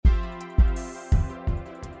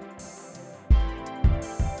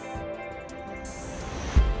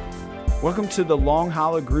Welcome to the Long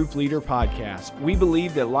Hollow Group Leader Podcast. We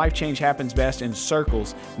believe that life change happens best in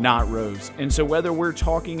circles, not rows. And so whether we're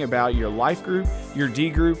talking about your life group, your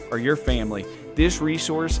D group, or your family, this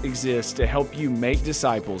resource exists to help you make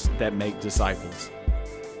disciples that make disciples.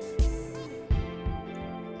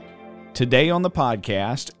 Today on the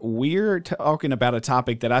podcast, we're talking about a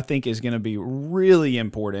topic that I think is going to be really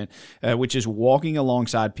important, which is walking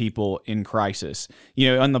alongside people in crisis.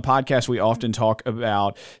 You know, on the podcast, we often talk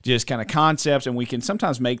about just kind of concepts, and we can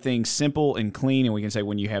sometimes make things simple and clean, and we can say,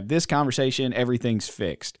 when you have this conversation, everything's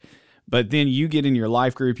fixed. But then you get in your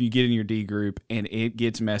life group, you get in your D group, and it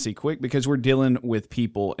gets messy quick because we're dealing with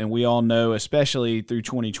people. And we all know, especially through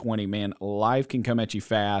 2020, man, life can come at you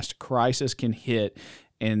fast, crisis can hit,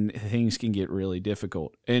 and things can get really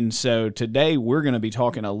difficult. And so today we're going to be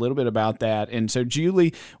talking a little bit about that. And so,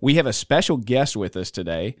 Julie, we have a special guest with us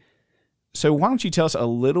today. So why don't you tell us a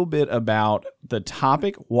little bit about the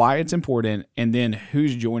topic, why it's important, and then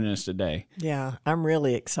who's joining us today? Yeah, I'm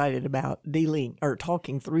really excited about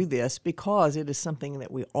talking through this because it is something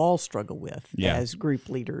that we all struggle with as group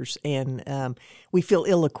leaders, and we feel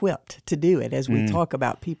ill-equipped to do it as we talk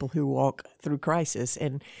about people who walk through crisis.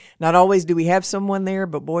 And not always do we have someone there,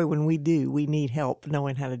 but boy, when we do, we need help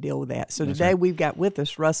knowing how to deal with that. So today we've got with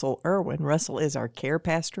us Russell Irwin. Russell is our care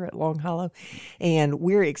pastor at Long Hollow, and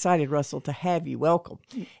we're excited, Russell, to have you. Welcome.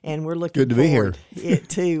 And we're looking forward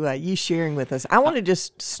to you sharing with us. I want to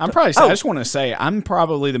just I just want to say I'm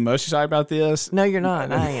probably the most excited about this. No, you're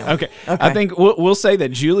not. I am. Okay. I think we'll say that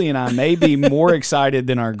Julie and I may be more excited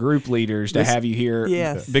than our group leaders to have you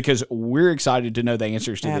here because we're excited to know the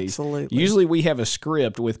answers to these. Absolutely. Usually we have a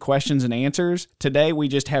script with questions and answers. Today we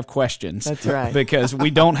just have questions. That's right. Because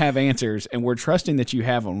we don't have answers, and we're trusting that you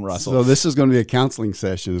have them, Russell. So this is going to be a counseling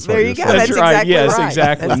session. There you go. That's right. Exactly yes, right.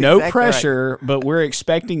 exactly. That's No exactly pressure, but we're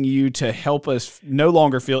expecting you to help us no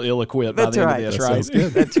longer feel ill-equipped by the end of this, That right? sounds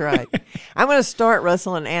good. That's right. I'm going to start,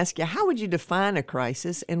 Russell, and ask you, how would you define a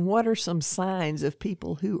crisis, and what are some signs of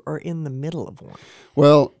people who are in the middle of one?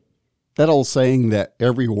 Well, that old saying that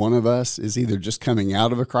every one of us is either just coming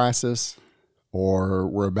out of a crisis or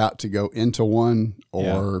we're about to go into one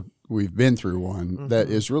or we've been through one, that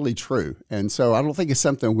is really true. And so I don't think it's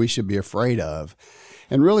something we should be afraid of.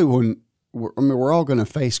 And really we're all going to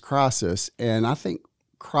face crisis, and I think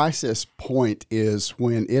crisis point is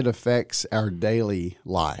when it affects our daily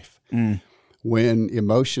life. When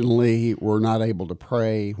emotionally we're not able to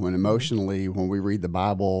pray, when emotionally when we read the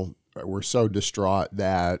Bible we're so distraught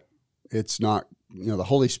that it's not, the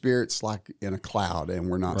Holy Spirit's like in a cloud and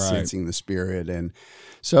we're not sensing the Spirit. And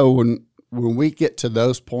so when we get to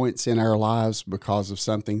those points in our lives because of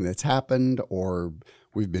something that's happened, or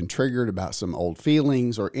we've been triggered about some old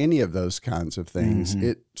feelings or any of those kinds of things,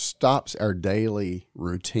 it stops our daily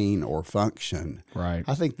routine or function. Right.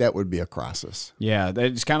 I think that would be a crisis. Yeah,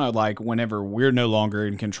 it's kind of like whenever we're no longer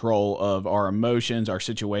in control of our emotions, our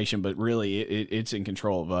situation, but really it's in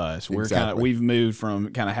control of us. We've moved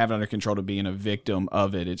from kind of having under control to being a victim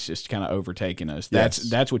of it. It's just kind of overtaken us.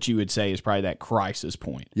 That's what you would say is probably that crisis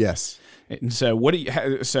point. Yes. And so what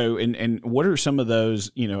what are some of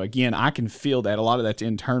those, again, I can feel that a lot of that's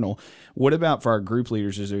internal. What about for our group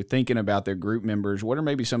leaders as they're thinking about their group members? What are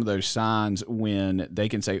maybe some of those signs when they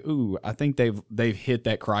can say, ooh, I think they've hit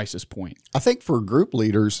that crisis point? I think for group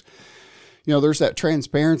leaders, there's that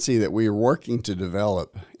transparency that we are working to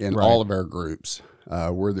develop in all of our groups,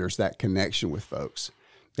 where there's that connection with folks.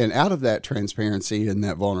 And out of that transparency and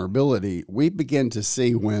that vulnerability, we begin to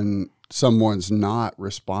see when someone's not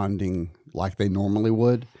responding like they normally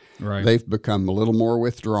would. Right. They've become a little more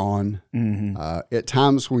withdrawn. At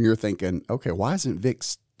times when you're thinking, okay, why isn't Vic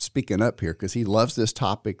speaking up here? Because he loves this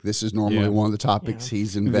topic. This is normally one of the topics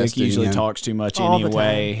he's investing in. Vic usually talks too much all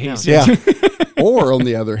anyway. Or on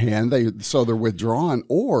the other hand, they're withdrawn,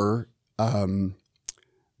 or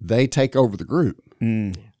they take over the group.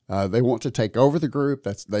 They want to take over the group.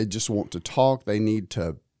 They just want to talk. They need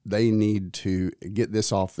to get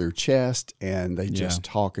this off their chest, and they just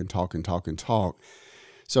talk and talk and talk and talk.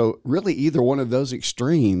 So really either one of those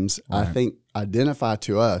extremes, I think, identify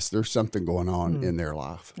to us there's something going on in their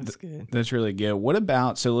life. That's good. That's really good. What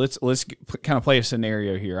about, so let's kind of play a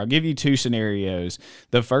scenario here. I'll give you two scenarios.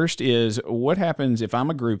 The first is, what happens if I'm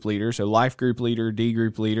a group leader, so life group leader, D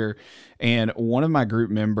group leader, and one of my group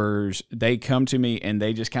members, they come to me and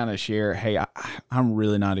they just kind of share, hey, I'm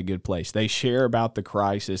really not in a good place. They share about the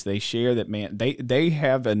crisis. They share that, man, they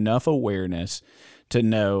have enough awareness to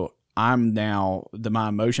know my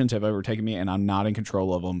emotions have overtaken me and I'm not in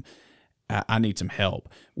control of them. I need some help.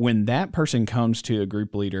 When that person comes to a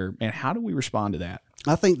group leader, and how do we respond to that?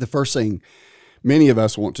 I think the first thing many of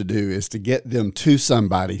us want to do is to get them to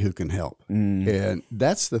somebody who can help. And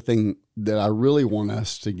that's the thing that I really want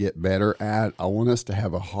us to get better at. I want us to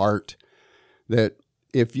have a heart that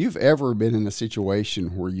if you've ever been in a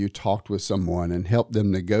situation where you talked with someone and helped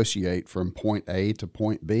them negotiate from point A to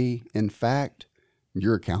point B, in fact,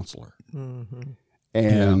 you're a counselor.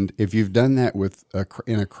 And if you've done that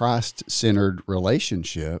in a Christ-centered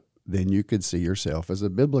relationship, then you could see yourself as a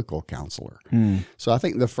biblical counselor. So I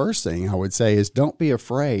think the first thing I would say is don't be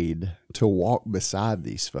afraid to walk beside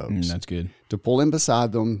these folks. That's good. To pull in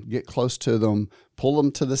beside them, get close to them, pull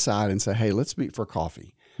them to the side and say, hey, let's meet for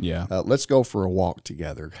coffee. Yeah. Let's go for a walk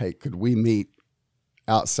together. Hey, could we meet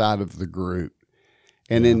outside of the group?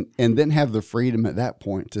 And then have the freedom at that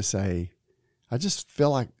point to say, I just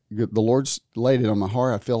feel like the Lord's laid it on my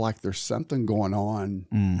heart. I feel like there's something going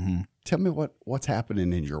on. Tell me what's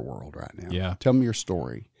happening in your world right now. Yeah. Tell me your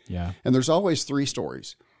story. Yeah. And there's always three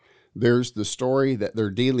stories. There's the story that they're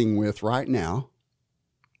dealing with right now.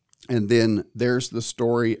 And then there's the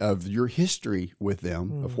story of your history with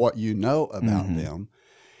them, of what you know about them.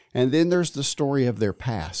 And then there's the story of their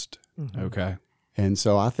past. Okay. And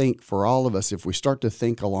so I think for all of us, if we start to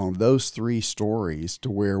think along those three stories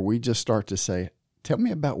to where we just start to say, tell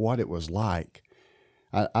me about what it was like.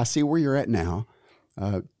 I see where you're at now.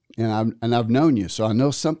 And I've known you, so I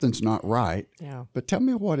know something's not right. Yeah. But tell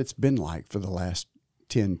me what it's been like for the last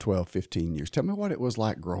 10, 12, 15 years. Tell me what it was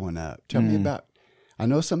like growing up. Tell me about, I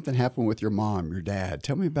know something happened with your mom, your dad.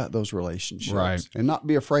 Tell me about those relationships. Right. And not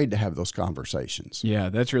be afraid to have those conversations. Yeah,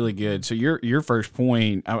 that's really good. So your first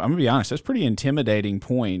point, I'm gonna be honest, that's a pretty intimidating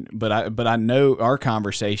point. But I know our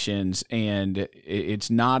conversations, and it's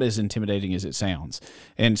not as intimidating as it sounds.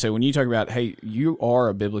 And so when you talk about, hey, you are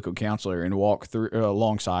a biblical counselor and walk through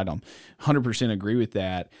alongside them, 100% agree with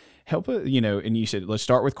that. Help, and you said, let's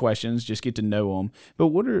start with questions, just get to know them. But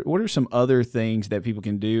what are some other things that people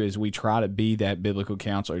can do as we try to be that biblical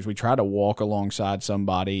counselor, as we try to walk alongside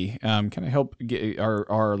somebody, kind of help get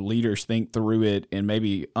our leaders think through it and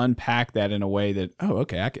maybe unpack that in a way that, oh,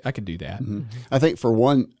 okay, I could do that. I think for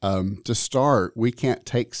one, to start, we can't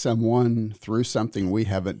take someone through something we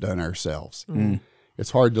haven't done ourselves.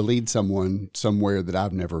 It's hard to lead someone somewhere that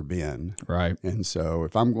I've never been. Right. And so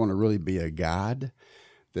if I'm going to really be a guide,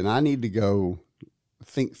 then I need to go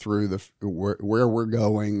think through where we're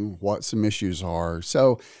going, what some issues are.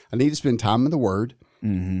 So I need to spend time in the Word.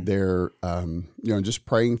 They're, just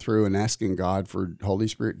praying through and asking God for Holy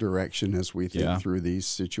Spirit direction as we think through these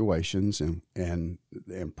situations and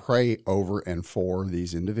pray over and for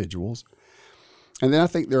these individuals. And then I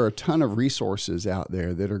think there are a ton of resources out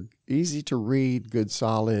there that are easy to read, good,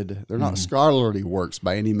 solid. They're not scholarly works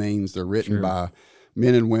by any means. They're written by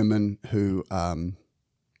men and women who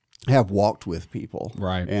have walked with people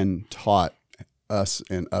and taught us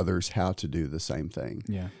and others how to do the same thing.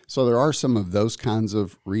 Yeah. So there are some of those kinds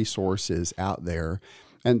of resources out there.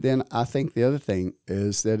 And then I think the other thing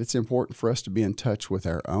is that it's important for us to be in touch with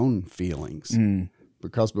our own feelings.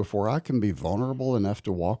 Because before I can be vulnerable enough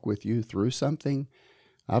to walk with you through something,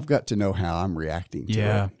 I've got to know how I'm reacting to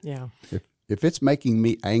it. Yeah. If it's making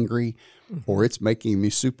me angry or it's making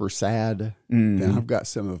me super sad, then I've got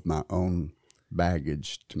some of my own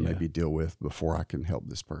baggage to maybe deal with before I can help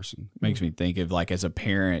this person. Makes me think of, like, as a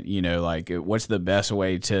parent, what's the best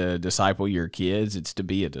way to disciple your kids? It's to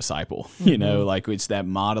be a disciple, it's that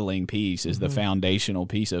modeling piece is the foundational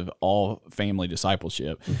piece of all family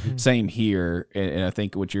discipleship. Same here. And I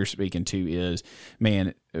think what you're speaking to is,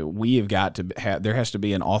 man, we have got to have, there has to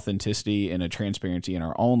be an authenticity and a transparency in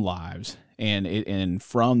our own lives. And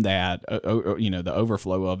from that, the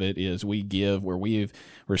overflow of it is we give where we've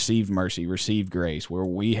received mercy, received grace, where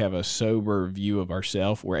we have a sober view of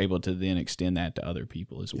ourselves. We're able to then extend that to other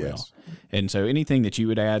people as well. Yes. And so anything that you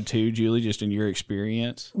would add to, Julie, just in your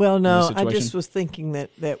experience? Well, no, I just was thinking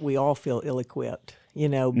that we all feel ill-equipped,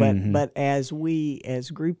 but as we, as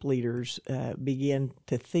group leaders, begin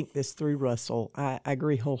to think this through, Russell, I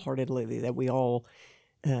agree wholeheartedly that we all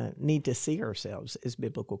need to see ourselves as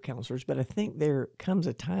biblical counselors. But I think there comes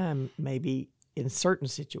a time, maybe in certain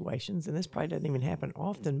situations, and this probably doesn't even happen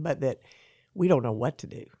often, but that we don't know what to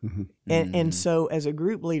do. And so as a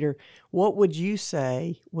group leader, what would you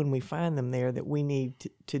say when we find them there that we need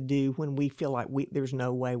to do when we feel like there's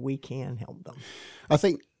no way we can help them? I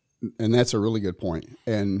think, and that's a really good point.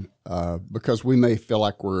 And because we may feel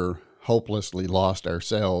like we're hopelessly lost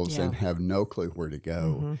ourselves and have no clue where to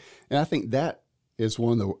go. And I think that is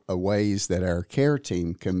one of the ways that our care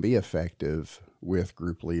team can be effective with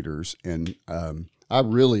group leaders. And I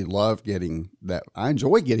really love I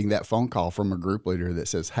enjoy getting that phone call from a group leader that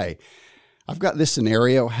says, hey, I've got this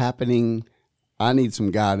scenario happening. I need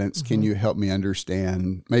some guidance. Can you help me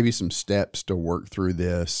understand maybe some steps to work through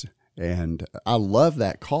this? And I love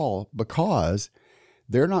that call because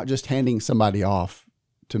they're not just handing somebody off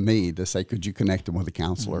to me to say, could you connect them with a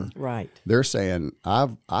counselor? Right. They're saying, I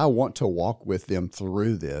want to walk with them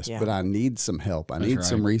through this, but I need some help. I need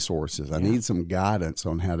some resources. I need some guidance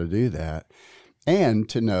on how to do that. And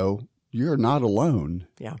to know you're not alone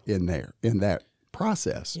in that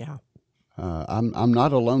process. Yeah. I'm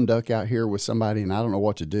not a lone duck out here with somebody and I don't know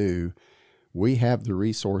what to do. We have the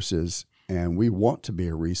resources and we want to be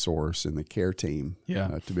a resource in the care team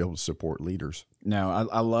to be able to support leaders. No,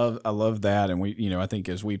 I love that. And we, I think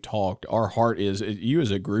as we've talked, our heart is you as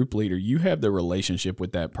a group leader, you have the relationship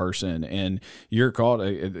with that person and you're called,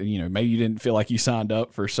 maybe you didn't feel like you signed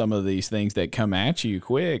up for some of these things that come at you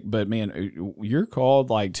quick, but man, you're called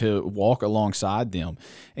like to walk alongside them.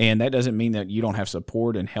 And that doesn't mean that you don't have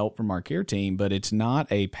support and help from our care team, but it's not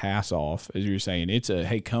a pass off, as you're saying. It's a,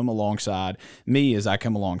 hey, come alongside me as I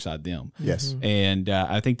come alongside them. Yes. And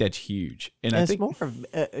I think that's huge. And I it's think more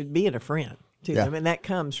of being a friend to them, and that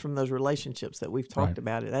comes from those relationships that we've talked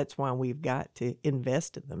about. That's why we've got to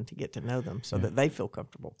invest in them to get to know them so that they feel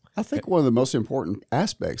comfortable. I think one of the most important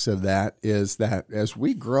aspects of that is that as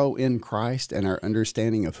we grow in Christ and our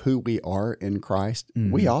understanding of who we are in Christ,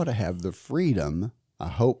 we ought to have the freedom, I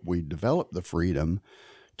hope we develop the freedom,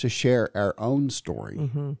 to share our own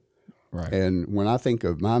story. Right. And when I think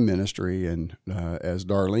of my ministry, and as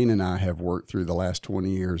Darlene and I have worked through the last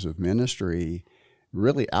 20 years of ministry,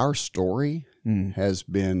 really our story has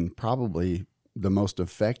been probably the most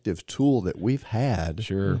effective tool that we've had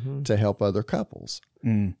to help other couples.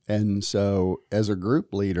 And so as a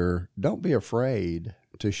group leader, don't be afraid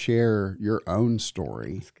to share your own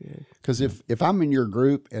story. Because if I'm in your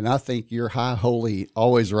group and I think you're high, holy,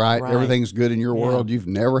 always right, everything's good in your world, you've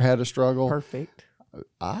never had a struggle. Perfect.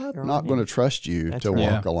 I'm not going to trust you to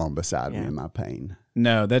walk along beside me in my pain.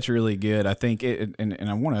 No, that's really good. I think and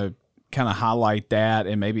I want to kind of highlight that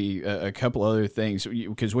and maybe a couple other things,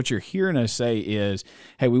 because what you're hearing us say is,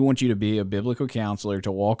 hey, we want you to be a biblical counselor,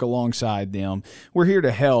 to walk alongside them. We're here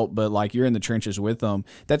to help, but like you're in the trenches with them.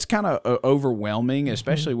 That's kind of overwhelming,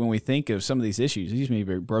 especially when we think of some of these issues. These may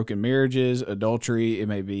be broken marriages, adultery, it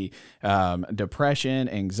may be depression,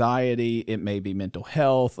 anxiety, it may be mental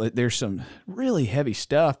health. There's some really heavy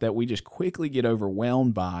stuff that we just quickly get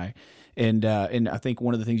overwhelmed by. And I think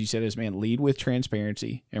one of the things you said is, man, lead with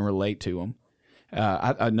transparency and relate to them.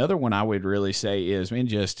 Another one I would really say is, man,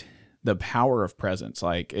 just the power of presence.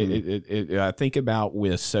 Like I think about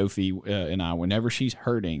with Sophie and I, whenever she's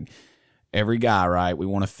hurting, every guy, right, we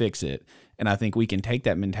want to fix it. And I think we can take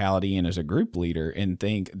that mentality in as a group leader and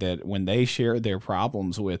think that when they share their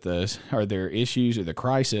problems with us or their issues or the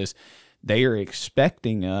crisis, they are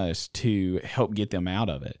expecting us to help get them out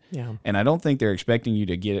of it. Yeah. And I don't think they're expecting you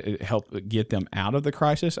to help get them out of the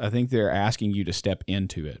crisis. I think they're asking you to step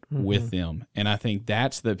into it with them. And I think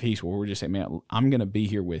that's the piece where we're just saying, man, I'm going to be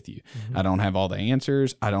here with you. I don't have all the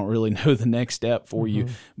answers. I don't really know the next step for you,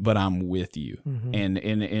 but I'm with you.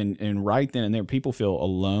 And right then and there, people feel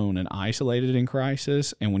alone and isolated in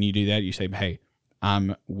crisis. And when you do that, you say, hey,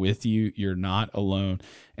 I'm with you. You're not alone.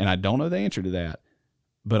 And I don't know the answer to that,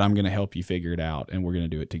 but I'm going to help you figure it out, and we're going to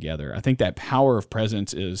do it together. I think that power of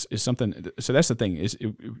presence is something. So that's the thing is,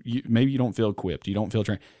 maybe you don't feel equipped, you don't feel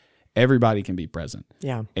trained. Everybody can be present.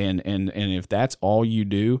 Yeah. And if that's all you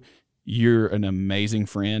do, you're an amazing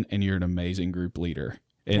friend and you're an amazing group leader.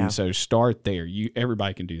 And so start there.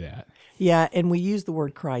 Everybody can do that. Yeah, and we use the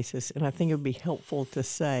word crisis, and I think it would be helpful to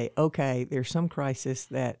say, okay, there's some crisis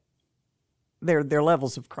that There are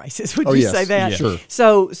levels of crisis. Would you say that? Yeah.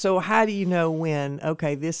 Sure. So how do you know when,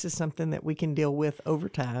 okay, this is something that we can deal with over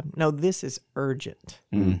time? No, this is urgent.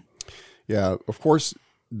 Yeah, of course,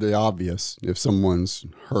 the obvious, if someone's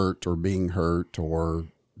hurt or being hurt, or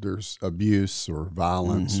there's abuse or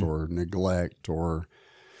violence or neglect or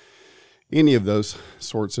any of those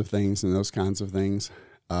sorts of things and those kinds of things.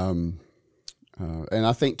 And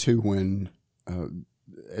I think, too, when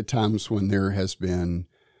at times when there has been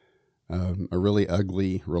a really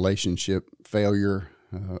ugly relationship failure,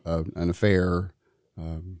 an affair,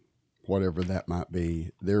 whatever that might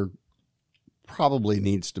be, there probably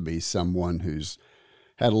needs to be someone who's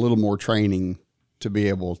had a little more training to be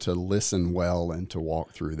able to listen well and to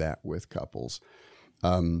walk through that with couples.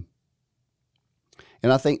 And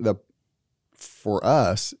I think for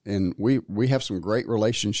us, and we have some great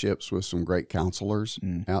relationships with some great counselors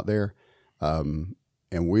out there.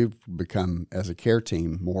 And we've become, as a care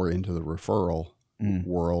team, more into the referral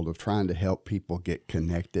world of trying to help people get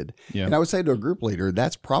connected. Yeah. And I would say to a group leader,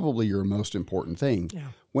 that's probably your most important thing. Yeah.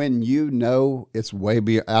 when you know it's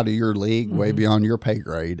out of your league, way beyond your pay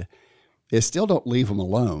grade, is still don't leave them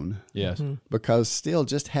alone. Yes. Because still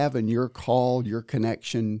just having your call, your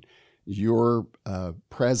connection, your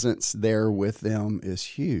presence there with them is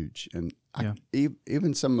huge. And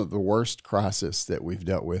even some of the worst crisis that we've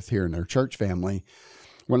dealt with here in our church family,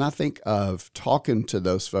 when I think of talking to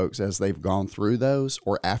those folks as they've gone through those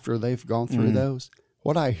or after they've gone through those,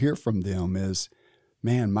 what I hear from them is,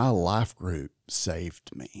 man, my life group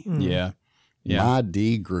saved me. Yeah. Yeah. My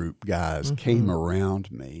D group guys came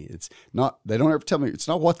around me. It's not, they don't ever tell me, it's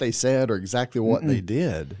not what they said or exactly what they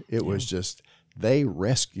did. It was just, they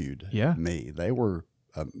rescued me. They were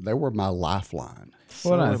my lifeline.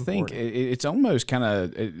 Well, I think it's almost kind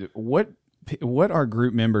of what our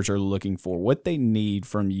group members are looking for, what they need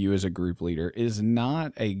from you as a group leader is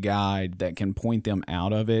not a guide that can point them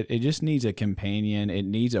out of it. It just needs a companion. It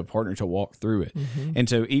needs a partner to walk through it. And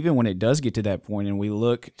so even when it does get to that point and we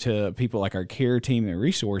look to people like our care team and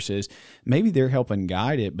resources, maybe they're helping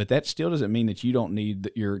guide it, but that still doesn't mean that you don't need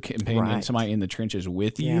your companion, somebody in the trenches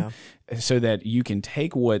with you, so that you can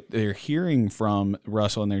take what they're hearing from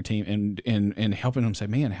Russell and their team and helping them say,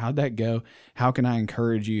 man, how'd that go? How can I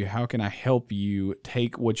encourage you? How can I help you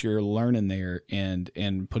take what you're learning there and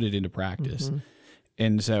put it into practice?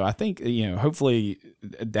 And so I think, hopefully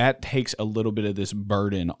that takes a little bit of this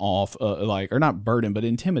burden off, or not burden, but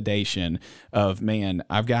intimidation of, man,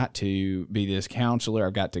 I've got to be this counselor,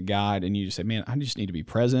 I've got to guide, and you just say, man, I just need to be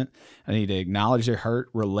present. I need to acknowledge their hurt,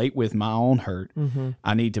 relate with my own hurt.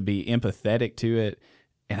 I need to be empathetic to it.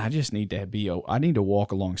 And I just need to I need to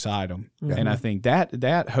walk alongside them. And I think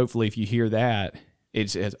that hopefully if you hear that, it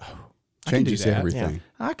says, changes everything.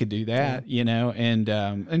 I could do that,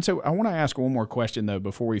 and so I want to ask one more question though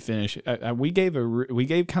before we finish. We gave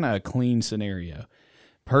kind of a clean scenario.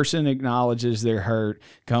 Person acknowledges their hurt,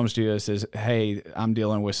 comes to us, says, "Hey, I'm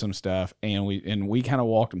dealing with some stuff," and we kind of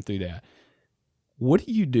walked them through that. What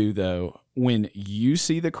do you do though when you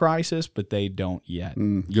see the crisis but they don't yet?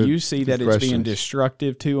 You see that it's being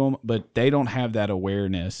destructive to them, but they don't have that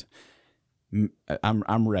awareness.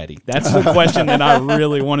 I'm ready. That's the question that I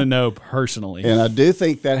really want to know personally. And I do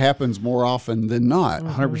think that happens more often than not.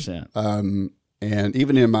 100%. And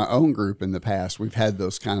even in my own group in the past, we've had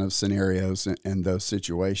those kind of scenarios and those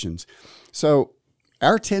situations. So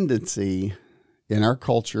our tendency in our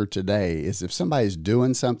culture today is if somebody's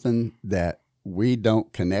doing something that we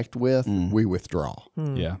don't connect with, we withdraw.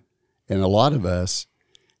 Yeah. And a lot of us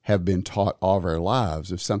have been taught all of our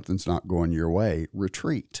lives, if something's not going your way,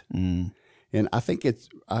 retreat. And I think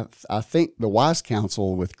I think the wise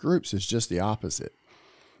counsel with groups is just the opposite,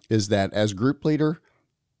 is that as group leader,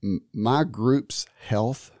 my group's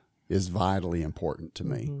health is vitally important to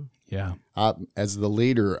me. Yeah. As the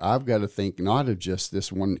leader, I've got to think not of just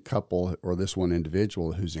this one couple or this one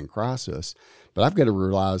individual who's in crisis, but I've got to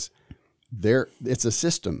realize it's a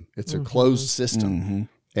system. It's a closed system.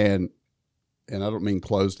 And I don't mean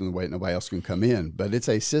closed in the way that nobody else can come in, but it's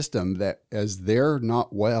a system that as they're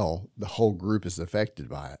not well, the whole group is affected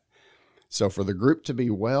by it. So for the group to be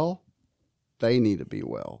well, they need to be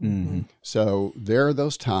well. So there are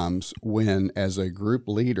those times when, as a group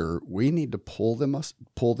leader, we need to pull them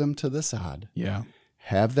to the side,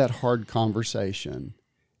 have that hard conversation,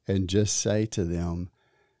 and just say to them,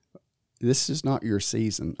 this is not your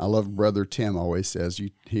season. I love Brother Tim always says,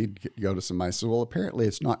 he'd go to somebody and say, well, apparently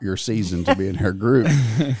it's not your season to be in her group.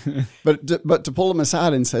 But to pull them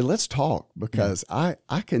aside and say, let's talk, because I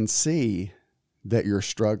can see that you're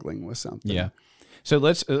struggling with something. Yeah. So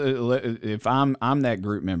let's, if I'm that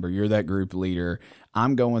group member, you're that group leader,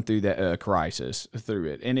 I'm going through that crisis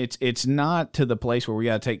through it. And it's not to the place where we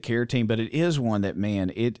got to take care team, but it is one that,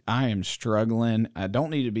 man, I am struggling. I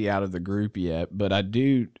don't need to be out of the group yet, but I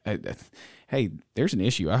do. Hey, there's an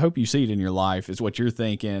issue. I hope you see it in your life is what you're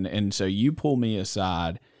thinking. And so you pull me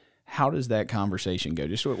aside. How does that conversation go?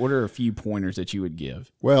 Just what are a few pointers that you would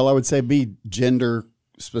give? Well, I would say be gender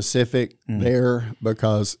specific there,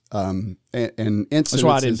 because incidences. That's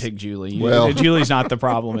why I didn't pick Julie. Well, Julie's not the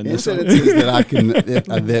problem in this.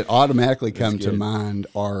 Incidences that automatically come to mind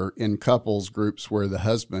are in couples groups where the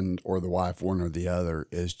husband or the wife, one or the other,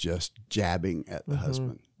 is just jabbing at the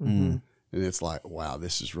husband. And it's like, wow,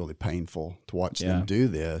 this is really painful to watch them do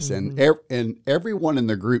this. And everyone in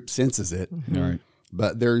the group senses it. Right.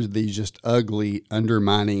 But there's these just ugly,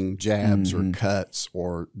 undermining jabs or cuts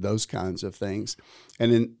or those kinds of things.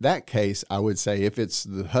 And in that case, I would say if it's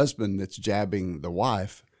the husband that's jabbing the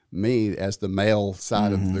wife, me as the male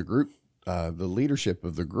side of the group, the leadership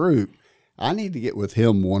of the group, I need to get with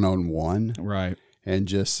him one-on-one. Right. And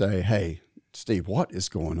just say, hey, Steve, what is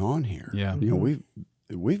going on here? Yeah. You know,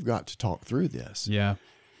 we've got to talk through this. Yeah.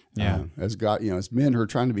 Yeah. As God, as men who are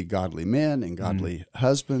trying to be godly men and godly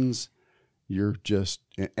husbands, you're just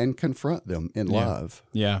and confront them in love.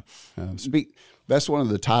 Yeah. That's one of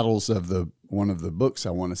the titles of one of the books I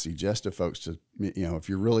want to suggest to folks to, if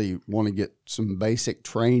you really want to get some basic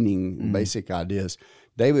training, basic ideas.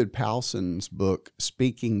 David Powelson's book,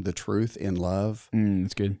 Speaking the Truth in Love.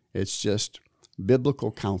 It's good. It's just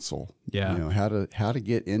biblical counsel. Yeah. How to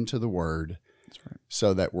get into the Word. That's right.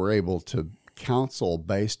 So that we're able to counsel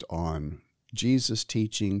based on Jesus'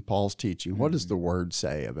 teaching, Paul's teaching. What does the Word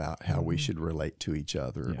say about how we should relate to each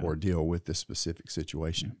other or deal with this specific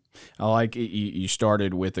situation? I like you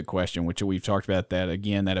started with a question, which we've talked about that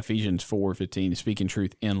again, that Ephesians 4:15, speaking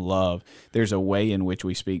truth in love. There's a way in which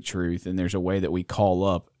we speak truth, and there's a way that we call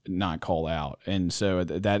up, not call out. And so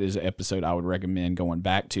that is an episode I would recommend going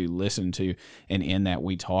back to, listen to, and in that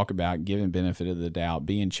we talk about giving benefit of the doubt,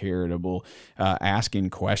 being charitable, asking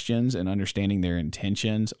questions and understanding their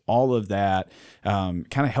intentions, all of that, kind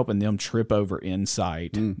of helping them trip over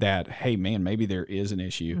insight that, hey, man, maybe there is an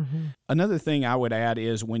issue. Another thing I would add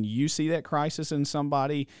is when you see that crisis in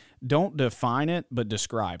somebody, don't define it, but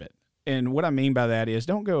describe it. And what I mean by that is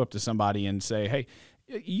don't go up to somebody and say, hey,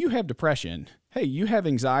 you have depression. Hey, you have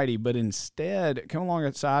anxiety, but instead come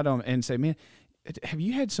alongside them and say, man, have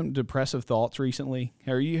you had some depressive thoughts recently?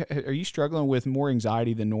 Are you struggling with more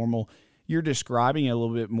anxiety than normal? You're describing it a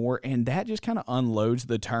little bit more, and that just kind of unloads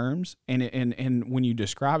the terms. And when you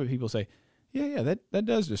describe it, people say, yeah, that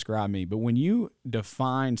does describe me. But when you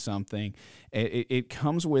define something, it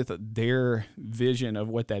comes with their vision of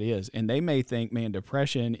what that is. And they may think, man,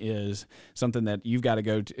 depression is something that you've got to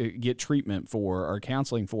go to get treatment for or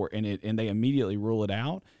counseling for, and they immediately rule it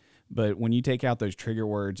out. But when you take out those trigger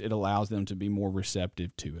words, it allows them to be more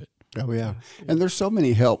receptive to it. Oh, yeah. And there's so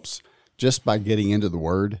many helps just by getting into the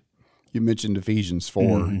Word. You mentioned Ephesians 4.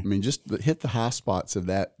 I mean, just hit the high spots of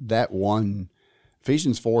that one.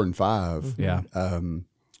 Ephesians 4 and 5. Yeah.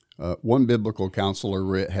 One biblical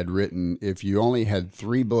counselor had written, if you only had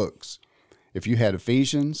 3 books, if you had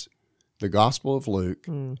Ephesians, the Gospel of Luke,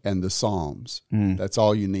 and the Psalms, that's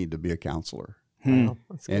all you need to be a counselor. Wow,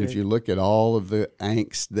 And if you look at all of the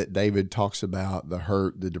angst that David talks about, the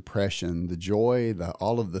hurt, the depression, the joy,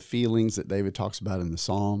 all of the feelings that David talks about in the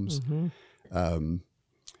Psalms, in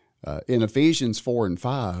Ephesians 4 and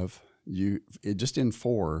 5, just in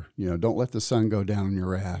 4, don't let the sun go down on your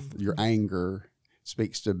wrath. Your anger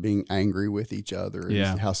speaks to being angry with each other,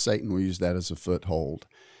 and how Satan will use that as a foothold.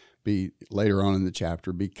 Later on in the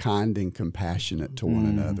chapter, be kind and compassionate to one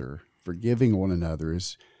another, forgiving one another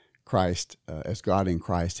as Christ, as God in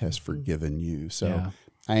Christ has forgiven you. So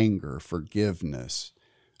anger, forgiveness,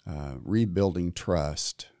 rebuilding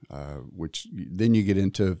trust, which then you get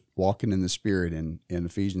into walking in the Spirit in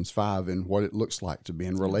Ephesians 5 and what it looks like to be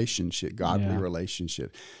in relationship, godly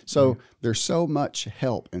relationship. So there's so much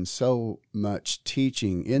help and so much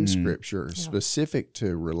teaching in Scripture specific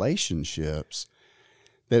to relationships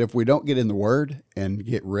that if we don't get in the Word and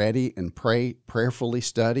get ready and prayerfully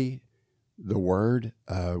study the Word,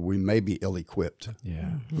 we may be ill-equipped. Yeah.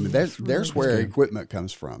 I mean, there's where equipment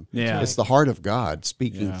comes from. Yeah. It's the heart of God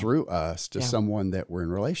speaking through us to someone that we're in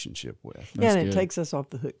relationship with. Yeah, and it takes us off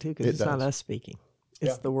the hook, too, because it's not us speaking.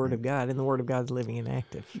 It's the Word of God, and the Word of God's living and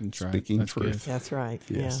active. That's right. Speaking truth. That's right,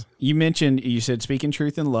 Yes. You said Speaking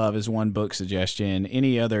Truth in Love is one book suggestion.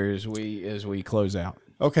 Any others as we close out?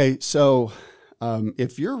 Okay, so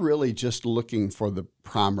if you're really just looking for the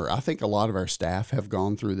primer, I think a lot of our staff have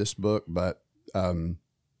gone through this book, but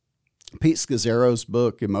Pete Scazzero's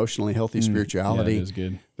book, Emotionally Healthy Spirituality, is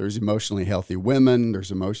good. There's Emotionally Healthy Women,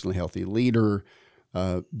 there's Emotionally Healthy Leader.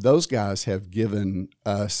 Those guys have given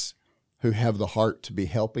us, who have the heart to be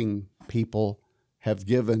helping people, have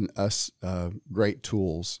given us great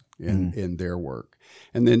tools in their work.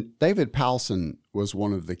 And then David Powelson was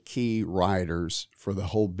one of the key writers for the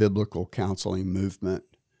whole biblical counseling movement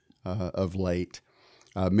of late.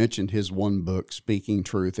 I mentioned his one book, Speaking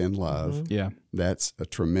Truth in Love. Yeah. That's a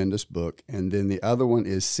tremendous book. And then the other one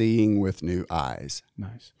is Seeing with New Eyes.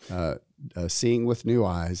 Nice. Seeing with New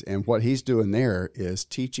Eyes. And what he's doing there is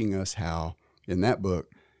teaching us how, in that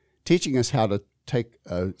book, teaching us how to take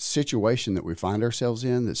a situation that we find ourselves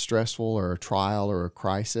in that's stressful or a trial or a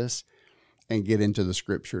crisis and get into the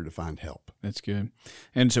scripture to find help. That's good.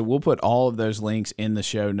 And so we'll put all of those links in the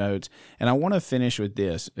show notes. And I want to finish with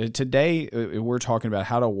this. Today, we're talking about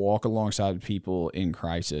how to walk alongside people in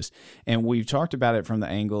crisis. And we've talked about it from the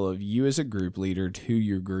angle of you as a group leader to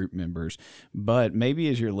your group members. But maybe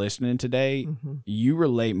as you're listening today, you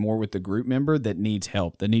relate more with the group member that needs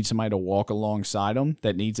help, that needs somebody to walk alongside them,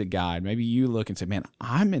 that needs a guide. Maybe you look and say, man,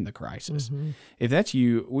 I'm in the crisis. If that's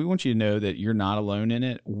you, we want you to know that you're not alone in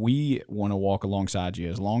it. We want to walk alongside you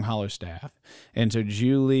as Long Hollow staff. And so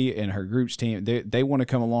Julie and her group's team, they want to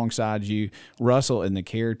come alongside you, Russell and the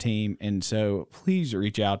care team. And so please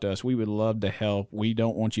reach out to us. We would love to help. We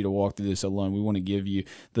don't want you to walk through this alone. We want to give you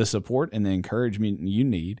the support and the encouragement you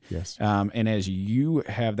need. Yes. And as you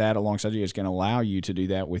have that alongside you, it's going to allow you to do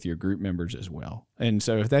that with your group members as well. And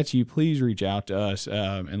so if that's you, please reach out to us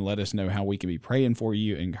and let us know how we can be praying for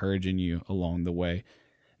you, encouraging you along the way.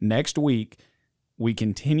 Next week, we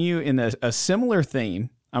continue in a similar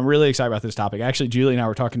theme. I'm really excited about this topic. Actually, Julie and I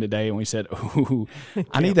were talking today, and we said, "Ooh,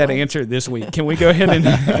 I need that answer this week. Can we go ahead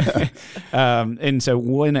and?" And so,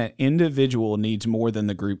 when an individual needs more than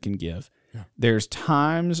the group can give, there's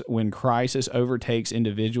times when crisis overtakes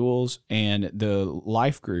individuals, and the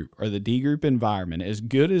life group or the D group environment, as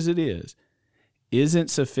good as it is, isn't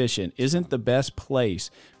sufficient, isn't the best place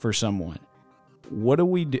for someone. What do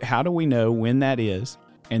we do? How do we know when that is?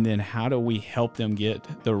 And then how do we help them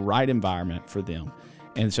get the right environment for them?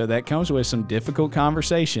 And so that comes with some difficult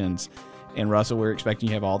conversations. And Russell, we're expecting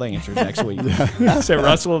you to have all the answers next week. So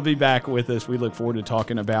Russell will be back with us. We look forward to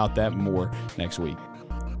talking about that more next week.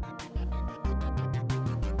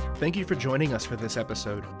 Thank you for joining us for this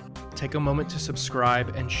episode. Take a moment to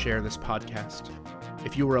subscribe and share this podcast.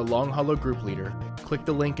 If you are a Long Hollow group leader, click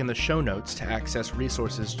the link in the show notes to access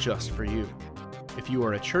resources just for you. If you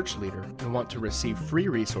are a church leader and want to receive free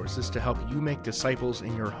resources to help you make disciples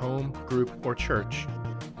in your home, group, or church,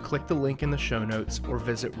 click the link in the show notes or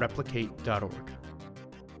visit replicate.org.